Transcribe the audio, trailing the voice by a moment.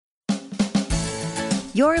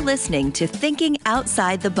You're listening to Thinking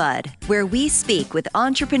Outside the Bud, where we speak with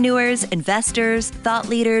entrepreneurs, investors, thought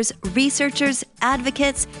leaders, researchers,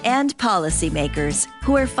 advocates, and policymakers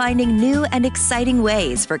who are finding new and exciting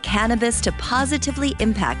ways for cannabis to positively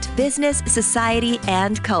impact business, society,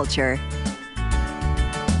 and culture.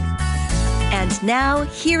 And now,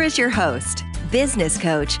 here is your host, business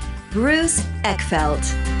coach, Bruce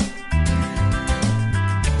Eckfeldt.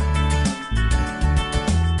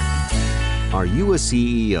 Are you a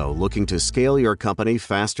CEO looking to scale your company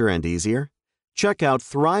faster and easier? Check out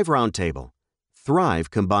Thrive Roundtable.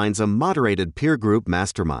 Thrive combines a moderated peer group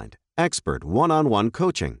mastermind, expert one-on-one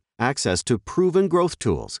coaching, access to proven growth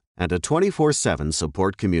tools, and a 24/7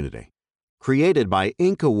 support community. Created by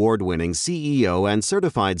Inc. award-winning CEO and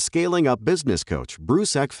certified scaling up business coach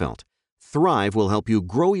Bruce Eckfeldt, Thrive will help you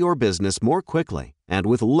grow your business more quickly and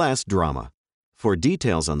with less drama. For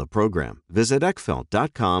details on the program, visit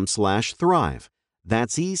eckfeldt.com/thrive.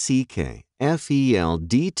 That's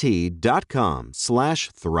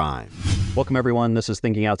ECKFELDT.com/thrive. Welcome, everyone. This is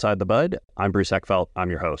Thinking Outside the Bud. I'm Bruce Eckfeldt. I'm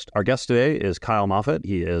your host. Our guest today is Kyle Moffitt.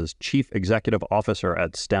 He is Chief Executive Officer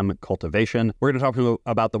at STEM Cultivation. We're going to talk to him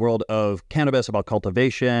about the world of cannabis, about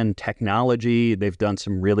cultivation, technology. They've done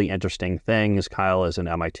some really interesting things. Kyle is an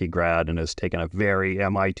MIT grad and has taken a very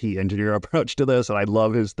MIT engineer approach to this. And I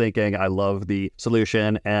love his thinking. I love the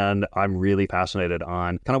solution. And I'm really fascinated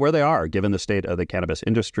on kind of where they are, given the state of the cannabis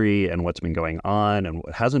industry and what's been going on and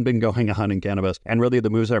what hasn't been going on in cannabis, and really the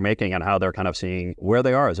moves they're making and how they're kind of seeing where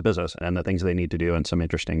they are as a business and the things they need to do and some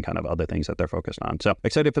interesting kind of other things that they're focused on. So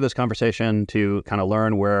excited for this conversation to kind of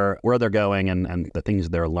learn where they're going and the things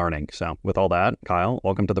they're learning. So with all that, Kyle,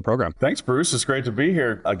 welcome to the program. Thanks, Bruce. It's great to be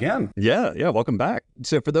here again. Yeah, welcome back.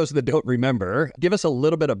 So for those that don't remember, give us a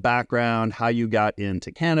little bit of background, how you got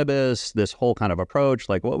into cannabis, this whole kind of approach,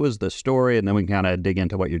 like what was the story? And then we can kind of dig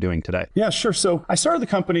into what you're doing today. Yeah, sure. So I started the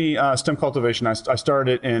company, STEM Cultivation. I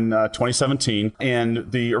started it in 2017, and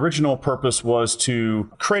the original purpose was to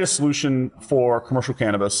create a solution for commercial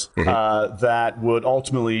cannabis that would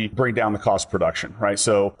ultimately bring down the cost of production, right?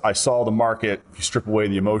 So I saw the market, if you strip away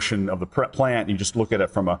the emotion of the plant, you just look at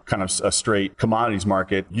it from a kind of a straight commodities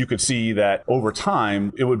market, you could see that over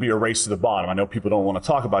time, it would be a race to the bottom. I know people don't want to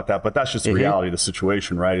talk about that, but that's just the reality of the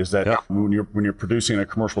situation, right? Is that when you're producing at a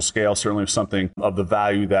commercial scale, certainly something of the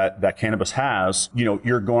value that cannabis has,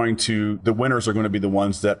 the winners are going to be the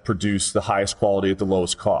ones that produce the highest quality at the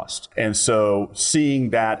lowest cost. And so seeing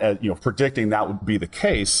that, as, predicting that would be the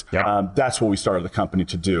case, that's what we started the company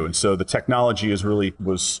to do. And so the technology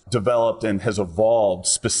was developed and has evolved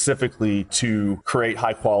specifically to create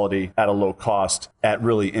high quality at a low cost at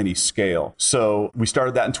really any scale. So we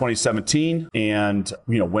started that in 2017 and,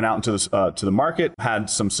 went out into to the market, had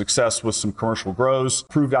some success with some commercial grows,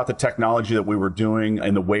 proved out the technology that we were doing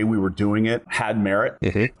and the way we were doing it had merit,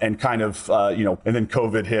 and kind of, and then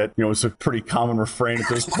COVID hit. It's a pretty common refrain at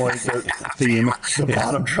this point. The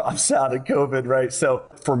bottom drops out of COVID, right? So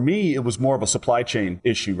for me, it was more of a supply chain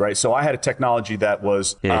issue, right? So I had a technology that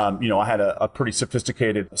was, I had a pretty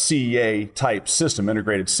sophisticated CEA type system,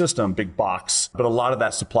 integrated system, big box, but a lot of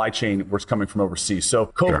that supply chain was coming from overseas. So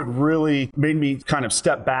COVID really made me kind of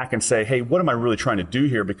step back and say, hey, what am I really trying to do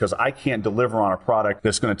here? Because I can't deliver on a product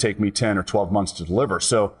that's going to take me 10 or 12 months to deliver.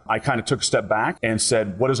 So I kind of took a step back and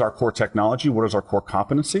said, what is our core technology? What is our core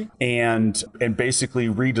competency? And basically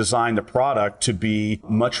redesign the product to be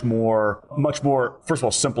much more, first of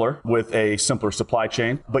all, simpler with a simpler supply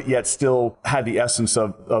chain, but yet still had the essence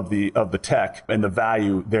of the tech and the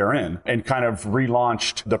value therein, and kind of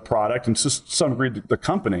relaunched the product and to some degree the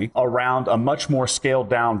company around a much more scaled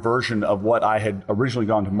down version of what I had originally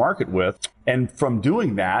gone to market with. And from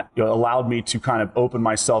doing that, it allowed me to kind of open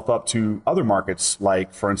myself up to other markets,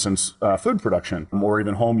 like, for instance, food production or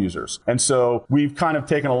even home users. And so we've kind of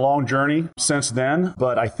taken a long journey since then.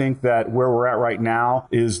 But I think that where we're at right now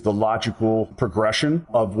is the logical progression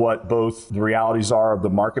of what both the realities are of the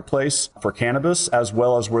marketplace for cannabis, as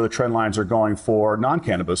well as where the trend lines are going for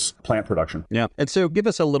non-cannabis plant production. Yeah. And so give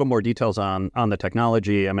us a little more details on the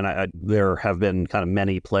technology. I mean, there have been kind of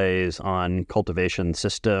many plays on cultivation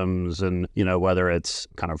systems and, whether it's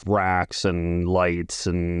kind of racks and lights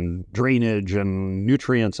and drainage and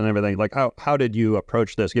nutrients and everything. Like, how did you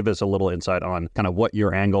approach this? Give us a little insight on kind of what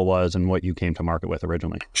your angle was and what you came to market with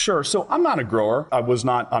originally. Sure. So I'm not a grower.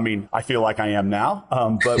 I feel like I am now.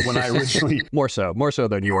 But when I originally... more so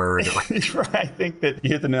than you were originally. Right. I think that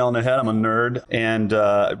you hit the nail on the head. I'm a nerd and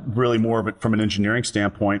really more of it from an engineering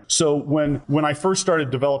standpoint. So when I first started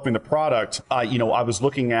developing the product, I was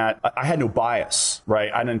looking at, I had no bias,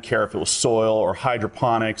 right? I didn't care if it was soil or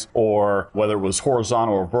hydroponics, or whether it was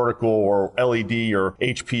horizontal or vertical or LED or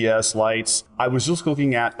HPS lights, I was just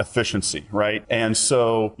looking at efficiency, right? And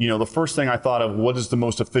so, the first thing I thought of, what is the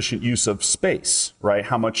most efficient use of space, right?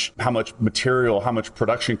 How much material, how much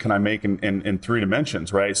production can I make in 3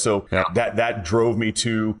 dimensions, right? So that drove me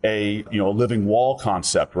to a living wall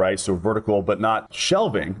concept, right? So vertical, but not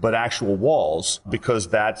shelving, but actual walls, because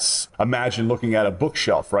imagine looking at a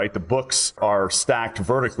bookshelf, right? The books are stacked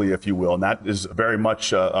vertically, if you will, and that is very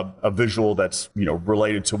much a visual that's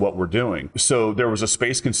related to what we're doing. So there was a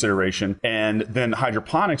space consideration, and then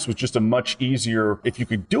hydroponics was just a much easier, if you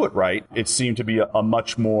could do it right, it seemed to be a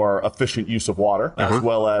much more efficient use of water, as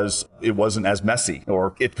well as it wasn't as messy,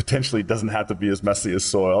 or it potentially doesn't have to be as messy as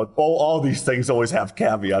soil. All these things always have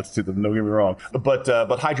caveats to them, don't get me wrong. But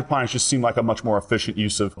hydroponics just seemed like a much more efficient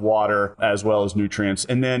use of water as well as nutrients.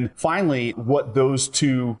 And then finally, what those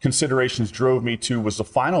two considerations drove me to was the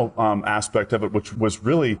final aspect of it, which was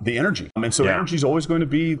really the energy. And so energy is always going to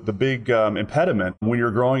be the big impediment when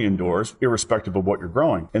you're growing indoors, irrespective of what you're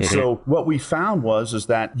growing. And so what we found is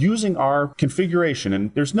that using our configuration,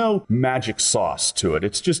 and there's no magic sauce to it.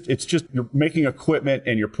 It's just you're making equipment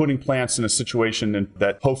and you're putting plants in a situation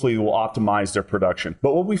that hopefully will optimize their production.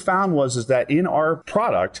 But what we found is that in our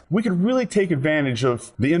product, we could really take advantage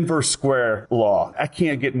of the inverse square law. I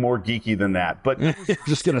can't get more geeky than that. But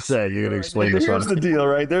just gonna say, you're gonna explain this one. Here's the deal,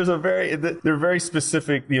 right? They're very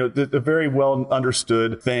specific, the very well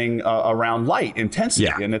understood thing around light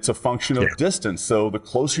intensity, and it's a function of distance. So the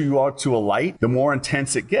closer you are to a light, the more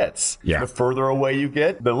intense it gets. The further away you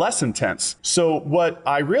get, the less intense. So what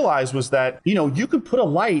I realized was that, you can put a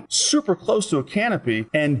light super close to a canopy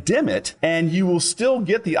and dim it, and you will still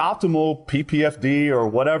get the optimal PPFD or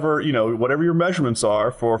whatever your measurements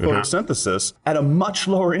are for photosynthesis at a much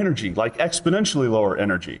lower energy, like exponentially lower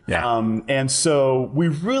energy. And so we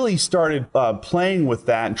really started playing with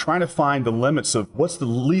that and trying to find the limits of what's the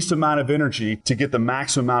least amount of energy to get the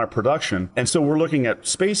maximum amount of production. And so we're looking at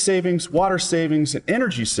space savings, water savings, and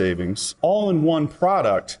energy savings all in one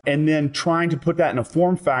product, and then trying to put that in a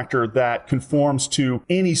form factor that conforms to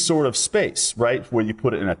any sort of space, right? Whether you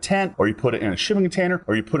put it in a tent, or you put it in a shipping container,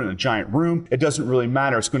 or you put it in a giant room, it doesn't really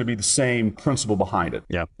matter. It's going to be the same principle behind it.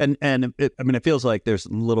 Yeah. And it feels like there's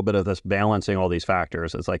a little bit of this balancing all these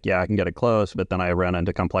factors. It's like, I can get it close, but then I run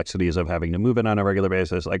into complexities of having to move it on a regular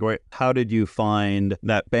basis. Like, how did you find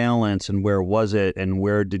that balance, and where was it, and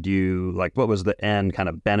where did you, what was the end kind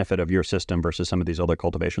of benefit of your system versus some of these other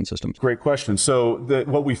cultivation systems? Great question. So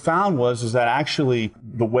what we found is that actually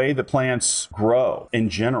the way that plants grow in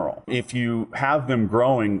general, if you have them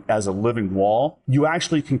growing as a living wall, you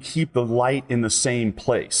actually can keep the light in the same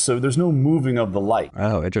place. So there's no moving of the light.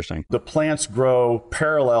 Oh, interesting. The plants grow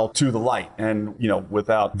parallel to the light, and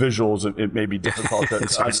without visuals, it may be difficult to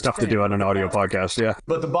it's tough to do on an audio podcast. Yeah.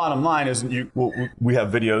 But the bottom line is, we have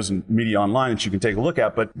videos and media online that you can take a look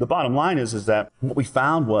at. But the bottom line is that what we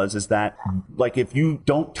found is that if you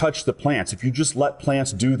don't touch the plants, if you just let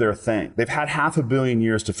plants do their thing, they've had 500 million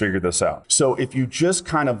years to figure this out. So if you just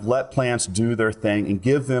kind of let plants do their thing and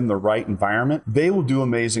give them the right environment, they will do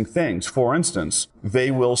amazing things. For instance,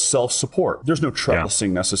 they will self-support. There's no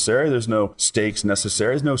trellising necessary. There's no stakes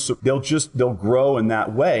necessary. They'll grow in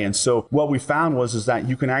that way. And so what we found is that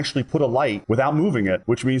you can actually put a light without moving it,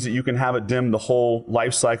 which means that you can have it dim the whole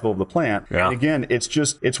life cycle of the plant. And again,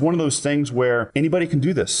 it's one of those things where anybody can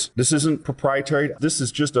do this. This isn't proprietary. This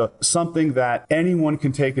is just something that anyone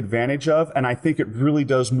can take advantage of. And I think it really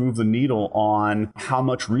does move the needle on how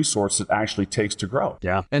much resource it actually takes to grow.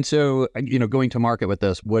 Yeah. And so, going to market with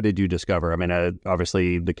this, what did you discover? I mean,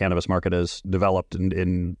 obviously the cannabis market has developed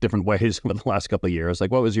in different ways over the last couple of years.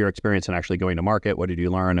 What was your experience in actually going to market? What did you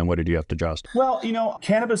learn, and what did you have to adjust? Well,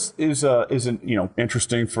 cannabis isn't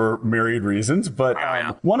interesting for myriad reasons, but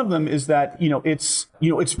one of them is that it's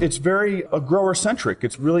very grower centric.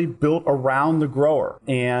 It's really built around the grower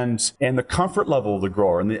and the comfort level of the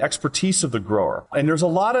grower and the expertise of the grower. And there's a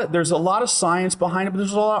lot of science behind it, but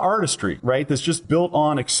there's a lot of artistry, right? That's just built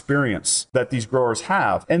on experience that these growers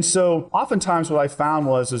have. And so oftentimes what I found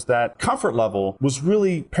is that comfort level was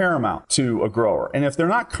really paramount to a grower. And if they're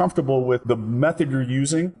not comfortable with the method you're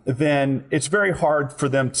using, then it's very hard for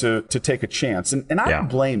them to take a chance. And I don't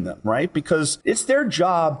blame them, right? Because it's their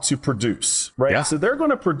job to produce, right? Yeah. So they're going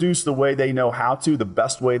to produce the way they know how to, the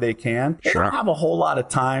best way they can. They don't have a whole lot of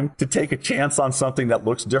time to take a chance on something that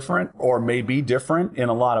looks different or may be different in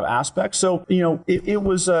a lot of aspects. So, it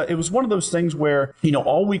was one of those things where,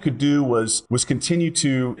 all we could do was continue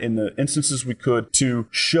to, in the instances we could, to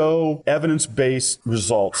show evidence-based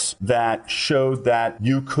results that showed that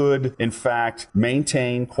you could, in fact,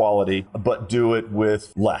 maintain quality, but do it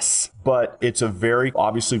with less. but it's a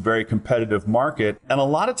obviously very competitive market. And a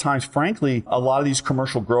lot of times, frankly, a lot of these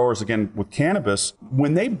commercial growers, again, with cannabis,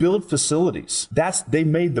 when they build facilities, they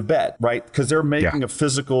made the bet, right? Because they're making a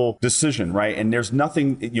physical decision, right? And there's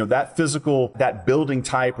nothing, that building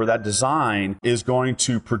type or that design is going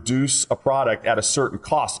to produce a product at a certain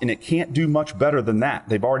cost, and it can't do much better than that.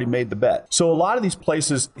 They've already made the bet. So a lot of these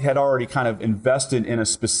places had already kind of invested in a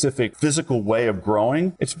specific physical way of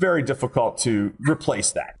growing. It's very difficult to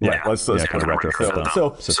replace that. Yeah, right? Let's kind of retrofit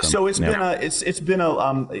so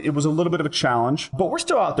it was a little bit of a challenge, but we're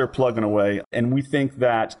still out there plugging away. And we think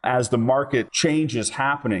that as the market change is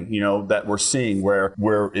happening, that we're seeing where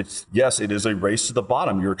it is a race to the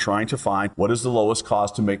bottom. You're trying to find what is the lowest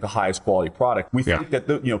cost to make the highest quality product. We think that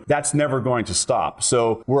that's never going to stop.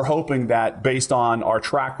 So we're hoping that based on our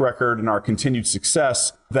track record and our continued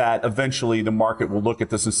success, that eventually the market will look at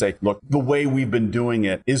this and say, look, the way we've been doing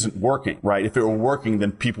it isn't working, right? If it were working,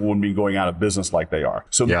 then people wouldn't be going out of business like they are.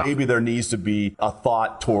 So maybe there needs to be a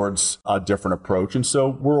thought towards a different approach. And so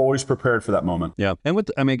we're always prepared for that moment. Yeah. And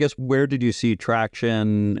I guess where did you see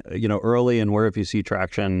traction, early, and where have you see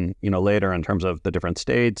traction, later in terms of the different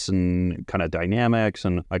states and kind of dynamics,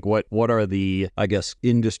 and like what are the, I guess,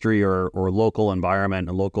 industry or local environment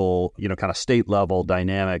and local, kind of state level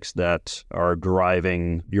dynamics that are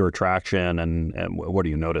driving your traction, and what are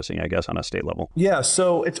you noticing, I guess, on a state level? Yeah,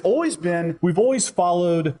 so we've always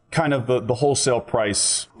followed kind of the wholesale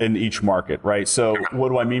price in each market, right? So what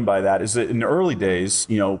do I mean by that is that in the early days,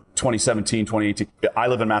 2017, 2018, I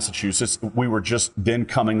live in Massachusetts. We were just then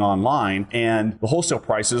coming online, and the wholesale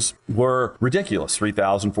prices were ridiculous,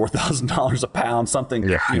 $3,000, $4,000 a pound, something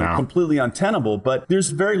completely untenable. But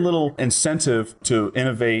there's very little incentive to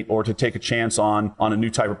innovate or to take a chance on a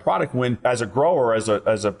new type of product when, as a grower, as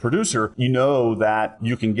a producer, that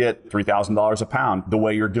you can get $3,000 a pound the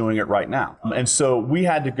way you're doing it right now. And so we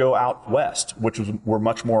had to go out west, which were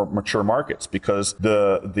much more mature markets, because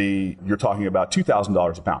you're talking about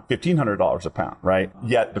 $2,000 a pound, $1,500 a pound, right?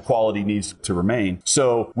 Yet the quality needs to remain.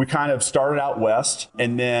 So we kind of started out west,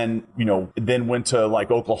 and then went to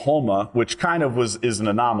like Oklahoma, which kind of is an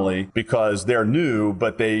anomaly because they're new,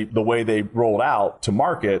 but the way they rolled out to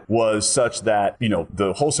market was such that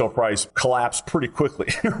the wholesale price collapsed pretty quickly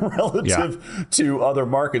relative to other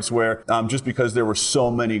markets where just because there were so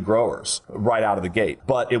many growers right out of the gate,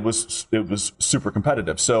 but it was super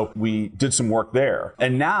competitive. So we did some work there,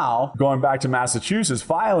 and now going back to Massachusetts,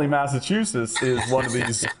 finally Massachusetts is one of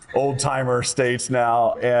these old timer states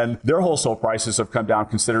now, and their wholesale prices have come down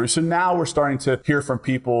considerably. So now we're starting to hear from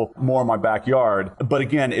people more in my backyard, but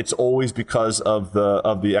again, it's always because of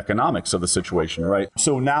the economics of the situation, right?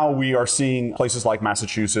 So now we are seeing places like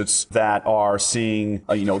Massachusetts that are seeing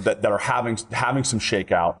that are having some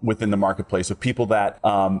shakeout within the marketplace of people that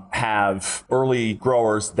have early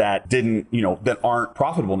growers that that aren't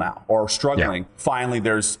profitable now or struggling. Finally,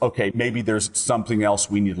 maybe there's something else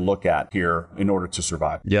we need to look at here in order to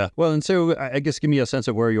survive. Yeah. Well, and so I guess give me a sense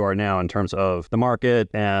of where you are now in terms of the market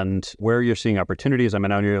and where you're seeing opportunities. I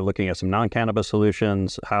mean, I know you're looking at some non-cannabis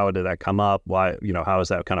solutions. How did that come up? Why, how is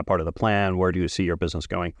that kind of part of the plan? Where do you see your business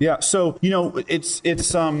going? Yeah. So, it's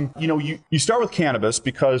you start with cannabis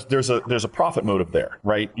because there's a profit motive there,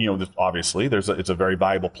 right? Obviously it's a very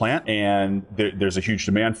valuable plant, and there's a huge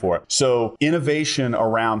demand for it. So innovation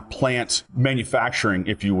around plant manufacturing,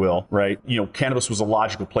 if you will, right? Cannabis was a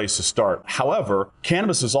logical place to start. However,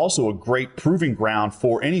 cannabis is also a great proving ground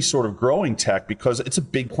for any sort of growing tech because it's a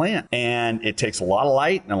big plant and it takes a lot of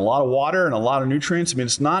light and a lot of water and a lot of nutrients. I mean,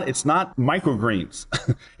 it's not microgreens.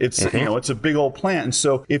 It's a big old plant. And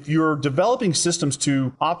so if you're developing systems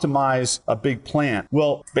to optimize a big plant,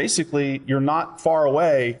 well, basically you're not far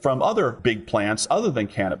away from other big plants other than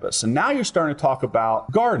cannabis. And now you're starting to talk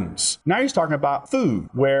about gardens. Now you're talking about food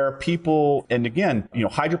where people, and again,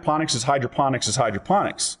 hydroponics is hydroponics is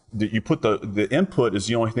hydroponics. You put the input is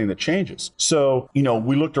the only thing that changes. So,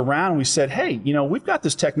 we looked around and we said, hey, we've got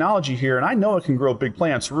this technology here, and I know it can grow big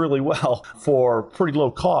plants really well for pretty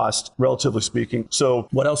low cost, relatively speaking. So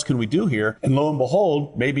what else can we do here? And lo and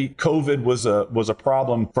behold, maybe COVID was a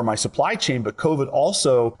problem for my supply chain, but COVID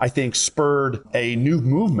also, I think, spurred a new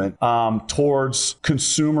movement towards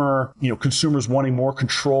consumers wanting more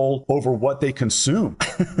control over what they consume.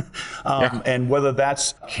 And whether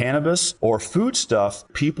that's cannabis or food stuff,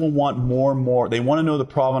 people people want more and more. They want to know the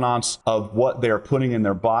provenance of what they're putting in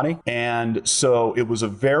their body. And so it was a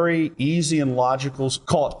very easy and logical,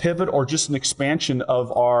 call it pivot or just an expansion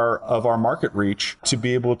of our market reach to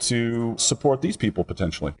be able to support these people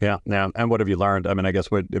potentially. Yeah. And what have you learned? I mean, I guess,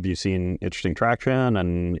 what have you seen interesting traction,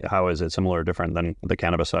 and how is it similar or different than the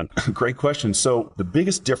cannabis side? Great question. So the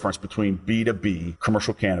biggest difference between B2B,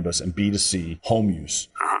 commercial cannabis, and B2C, home use,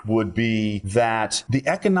 would be that the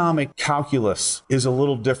economic calculus is a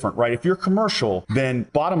little different, right? If you're commercial, then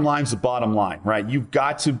bottom line's the bottom line, right? You've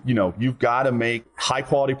got to make high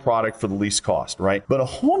quality product for the least cost, right? But a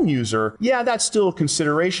home user, yeah, that's still a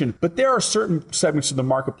consideration, but there are certain segments of the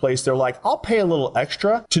marketplace, they're like, I'll pay a little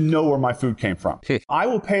extra to know where my food came from. I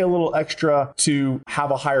will pay a little extra to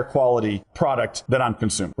have a higher quality product that I'm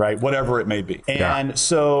consuming, right? Whatever it may be. And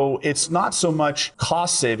so it's not so much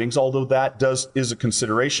cost savings, although that is a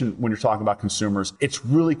consideration when you're talking about consumers. It's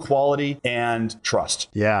really quality and trust.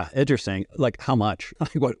 Yeah, interesting. Like how much?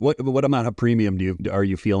 Like what amount of premium are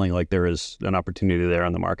you feeling like there is an opportunity there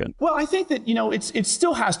on the market? Well, I think that, it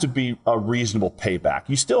still has to be a reasonable payback.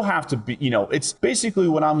 You still have to be, it's basically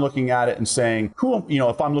when I'm looking at it and saying,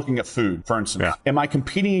 if I'm looking at food, for instance, am I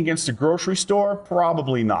competing against a grocery store?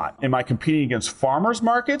 Probably not. Am I competing against farmers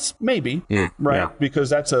markets? Maybe, right? Yeah. Because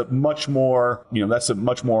that's a much more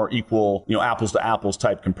equal, apples to apples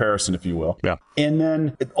type comparison, if you will. Yeah. And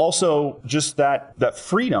then also just that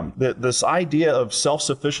freedom, this idea of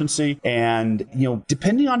self-sufficiency, and,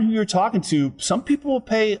 depending on who you're talking to, some people will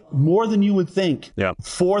pay more than you would think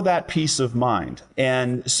for that peace of mind.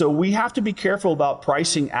 And so we have to be careful about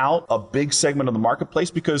pricing out a big segment of the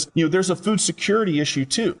marketplace, because, there's a food security issue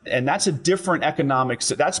too. And that's a different economics.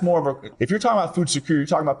 That's more of if you're talking about food security, you're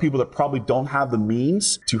talking about people that probably don't have the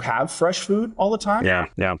means to have fresh food all the time.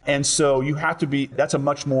 Yeah. And so you have to that's a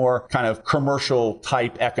much more kind of commercial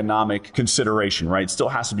type economic consideration, right? It still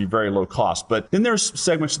has to be very low cost. But then there's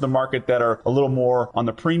segments of the market that are a little more on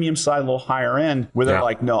the premium side, a little higher end, where they're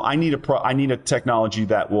like, no, I need a technology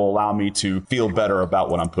that will allow me to feel better about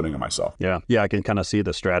what I'm putting in myself. Yeah, I can kind of see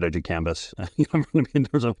the strategy canvas in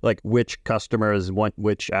terms of like which customers want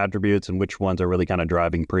which attributes and which ones are really kind of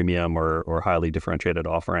driving premium or highly differentiated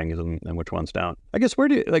offerings, and which ones don't. I guess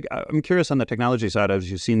I'm curious on the technology side, as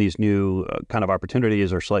you've seen these new kind of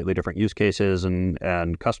opportunities or slightly different use cases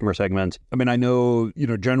and customer segments. I mean, I know,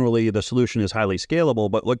 generally the solution is highly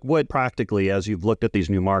scalable, but like what practically, as you've looked at these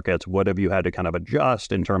new markets, what have you had to kind of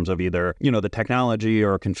adjust in terms of either, the technology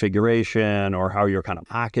or configuration, or how you're kind of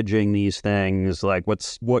packaging these things? Like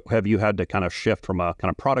what have you had to kind of shift from a kind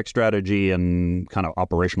of product strategy and kind of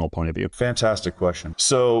operational point of view? Fantastic question.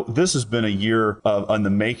 So this has been a year in the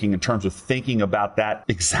making in terms of thinking about that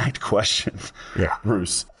exact question,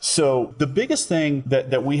 Bruce. So the biggest thing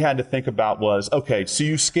that we had to think about was, okay, so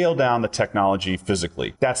you scale down the technology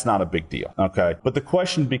physically. That's not a big deal, okay? But the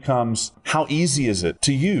question becomes, how easy is it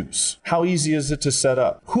to use? How easy is it to set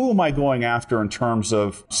up? Who am I going after in terms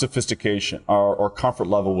of sophistication or comfort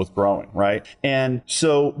level with growing, right? And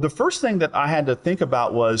so the first thing that I had to think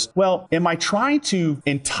about was, well, am I trying to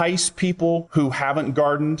entice people who haven't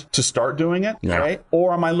gardened to start doing it, right?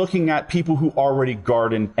 Or am I looking at people who already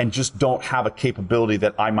garden and just don't have a capability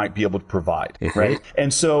that I might be able to provide, right?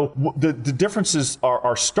 And so the differences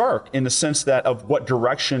are stark in the sense that of what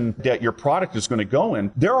direction that your product is going to go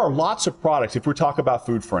in. There are lots of products, if we talk about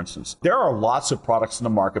food, for instance, there are lots of products in the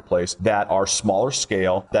marketplace that are smaller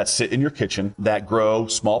scale, that sit in your kitchen, that grow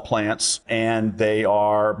small plants, and they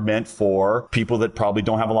are meant for people that probably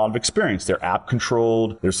don't have a lot of experience. They're app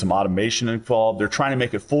controlled. There's some automation involved. They're trying to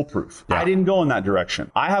make it foolproof. I didn't go in that direction.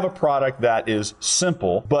 I have a product that is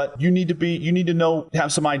simple, but you need to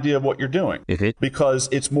have some idea of what you're doing, because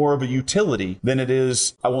it's more of a utility than it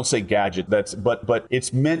is, I won't say gadget, but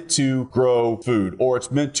it's meant to grow food, or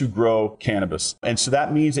it's meant to grow cannabis. And so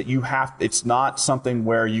that means that it's not something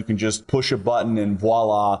where you can just push a button and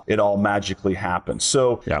voila, it all magically happens.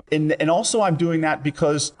 So, and also I'm doing that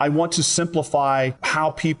because I want to simplify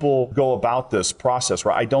how people go about this process,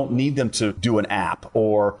 right? I don't need them to do an app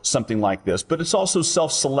or something like this, but it's also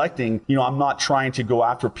self-selecting. I'm not trying to go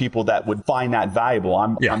after people that would find that valuable.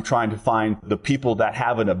 I'm trying to find the people that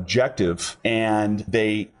have an objective and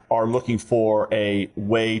they are looking for a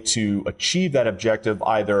way to achieve that objective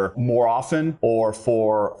either more often or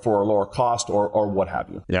for a lower cost or what have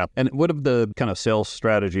you. Yeah. And what do the kind of sales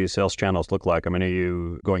strategies, sales channels look like? I mean, are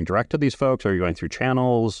you going direct to these folks? Are you going through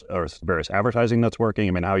channels or various advertising that's working?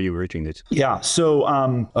 I mean, how are you reaching these? Yeah. So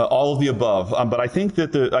all of the above. But I think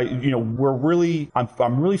that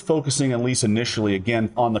I'm really focusing, at least initially,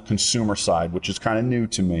 again, on the consumer side, which is kind of new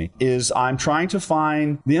to me, is I'm trying to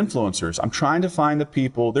find the influencers. I'm trying to find the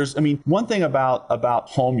people. one thing about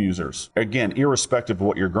home users, again, irrespective of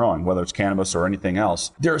what you're growing, whether it's cannabis or anything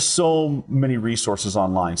else, there are so many resources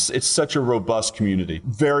online. It's such a robust community,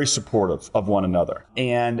 very supportive of one another.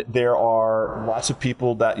 And there are lots of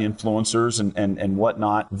people, that influencers and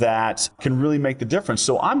whatnot, that can really make the difference.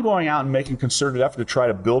 So I'm going out and making concerted effort to try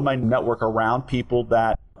to build my network around people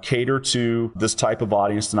that cater to this type of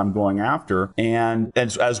audience that I'm going after, and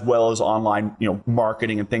as well as online,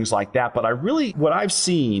 marketing and things like that. But what I've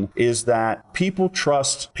seen is that people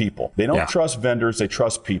trust people. They don't trust vendors, they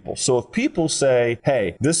trust people. So if people say,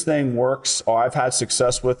 hey, this thing works, or I've had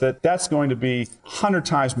success with it, that's going to be 100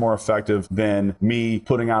 times more effective than me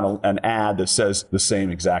putting out an ad that says the same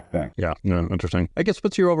exact thing. Yeah, interesting. I guess,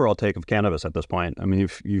 what's your overall take of cannabis at this point? I mean,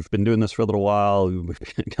 you've been doing this for a little while. We've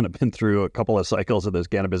kind of been through a couple of cycles of this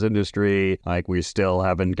cannabis industry. Like, we still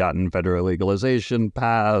haven't gotten federal legalization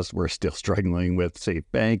passed. We're still struggling with safe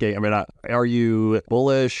banking. I mean, are you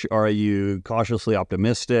bullish? Are you cautiously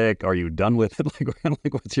optimistic? Are you done with it?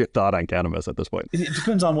 Like, what's your thought on cannabis at this point? It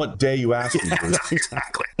depends on what day you ask me.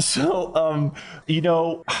 Exactly. So,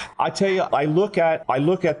 I tell you, I look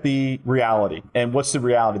at the reality. And what's the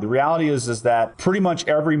reality? The reality is that pretty much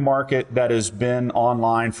every market that has been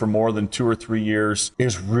online for more than 2 or 3 years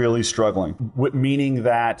is really struggling, meaning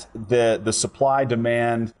that the supply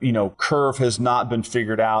demand, curve has not been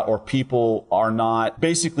figured out, or people are not.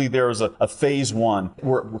 Basically, there is a phase one.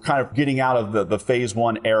 We're kind of getting out of the phase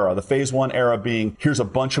one era. The phase one era being, here's a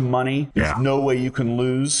bunch of money. There's no way you can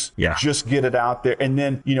lose. Yeah. Just get it out there. And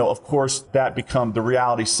then, of course, the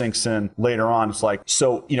reality sinks in later on. It's like,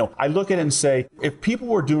 so, I look at it and say, if people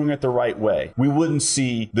were doing it the right way, we wouldn't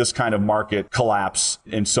see this kind of market collapse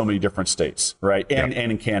in so many different states, right? And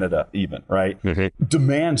in Canada even, right? Mm-hmm.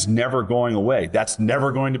 Demand's never going away. That's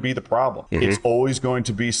never going to be the problem. Mm-hmm. It's always going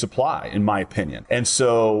to be supply, in my opinion. And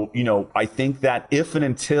so, I think that if and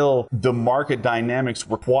until the market dynamics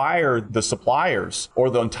require the suppliers or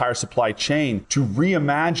the entire supply chain to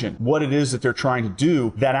reimagine what it is that they're trying to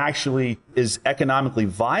do that actually is economically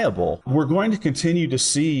viable, we're going to continue to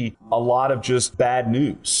see a lot of just bad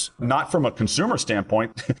news. Not from a consumer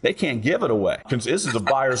standpoint. They can't give it away. This is a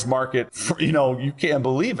buyer's market. You can't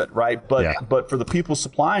believe it, right? But for the people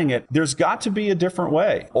supplying it, there's got to be a different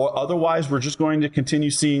way, or otherwise we're just going to continue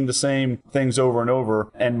seeing the same things over and over.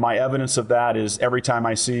 And my evidence of that is every time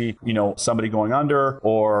I see, somebody going under,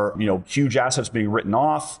 or, huge assets being written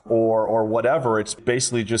off, or whatever, it's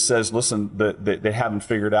basically just says, listen, they haven't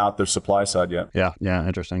figured out their supply side yet. Yeah,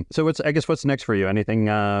 interesting. So what's next for you? Anything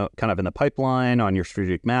kind of in the pipeline, on your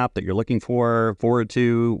strategic map that you're looking forward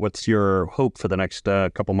to? What's your hope for the next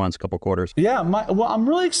couple months, couple quarters? Yeah, I'm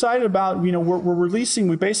really excited about, we're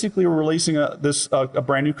releasing a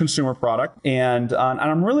brand new consumer product, and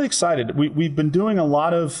I'm really excited. We've been doing a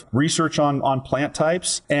lot of research on plant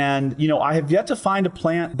types, and I have yet to find a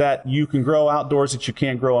plant that you can grow outdoors that you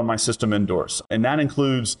can't grow in my system indoors, and that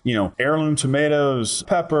includes heirloom tomatoes,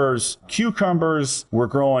 peppers, cucumbers. We're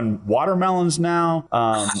growing watermelons now.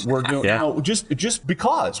 We're doing just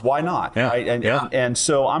because, why not? Yeah. Right? And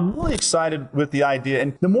so I'm really excited with the idea.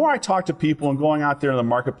 And the more I talk to people and going out there in the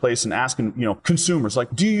marketplace and asking consumers,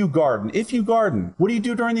 like, do you garden? If you garden, what do you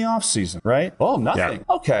do during the off season? Right? Oh, nothing.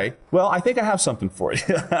 Yeah. Okay. Well, I think I have something for you.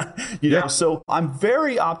 So I'm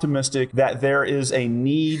very optimistic that there is a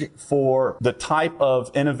need for the type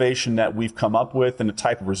of innovation that we've come up with and the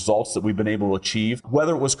type of results that we've been able to achieve,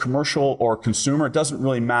 whether it was commercial or consumer. It doesn't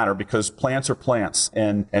really matter, because plants are plants.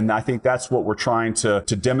 And I think that's what we're trying to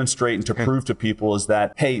demonstrate and to prove to people, is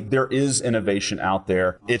that, hey, there is innovation out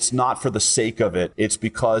there. It's not for the sake of it. It's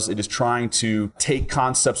because it is trying to take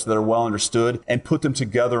concepts that are well understood and put them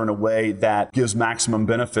together in a way that gives maximum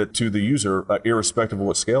benefit to the user, irrespective of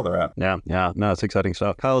what scale they're at. Yeah. No, it's exciting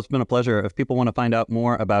stuff. Kyle, it's been a pleasure. If people want to find out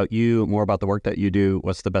more about you, more about the work that you do,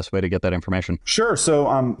 what's the best way to get that information? Sure. So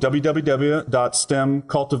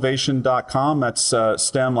www.stemcultivation.com. That's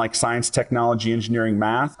STEM like science, technology, engineering,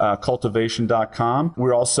 math, cultivation.com.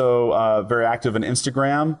 We're also very active on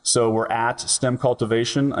Instagram. So we're at STEM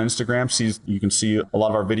Cultivation on Instagram. You can see a lot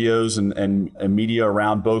of our videos and media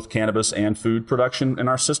around both cannabis and food production in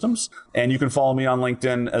our systems. And you can follow me on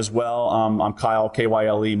LinkedIn as well. I'm Kyle,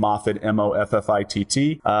 Kyle, Moffitt,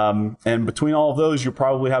 Moffitt. And between all of those, you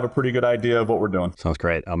probably have a pretty good idea of what we're doing. Sounds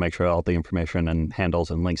great. I'll make sure all the information and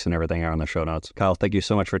handles and links and everything are on the show notes. Kyle, thank you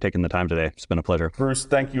so much for taking the time today. It's been a pleasure. Bruce,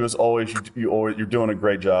 thank you as always. You're doing a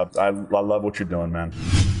great job. I love what you're doing, man.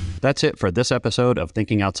 That's it for this episode of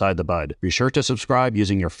Thinking Outside the Bud. Be sure to subscribe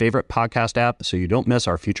using your favorite podcast app so you don't miss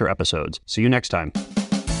our future episodes. See you next time.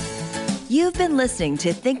 You've been listening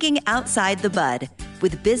to Thinking Outside the Bud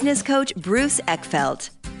with business coach Bruce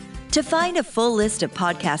Eckfeldt. To find a full list of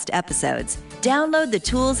podcast episodes, download the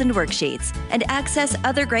tools and worksheets, and access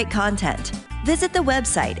other great content, visit the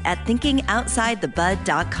website at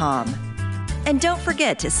thinkingoutsidethebud.com. And don't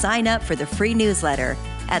forget to sign up for the free newsletter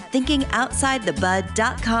at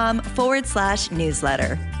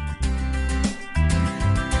thinkingoutsidethebud.com/newsletter.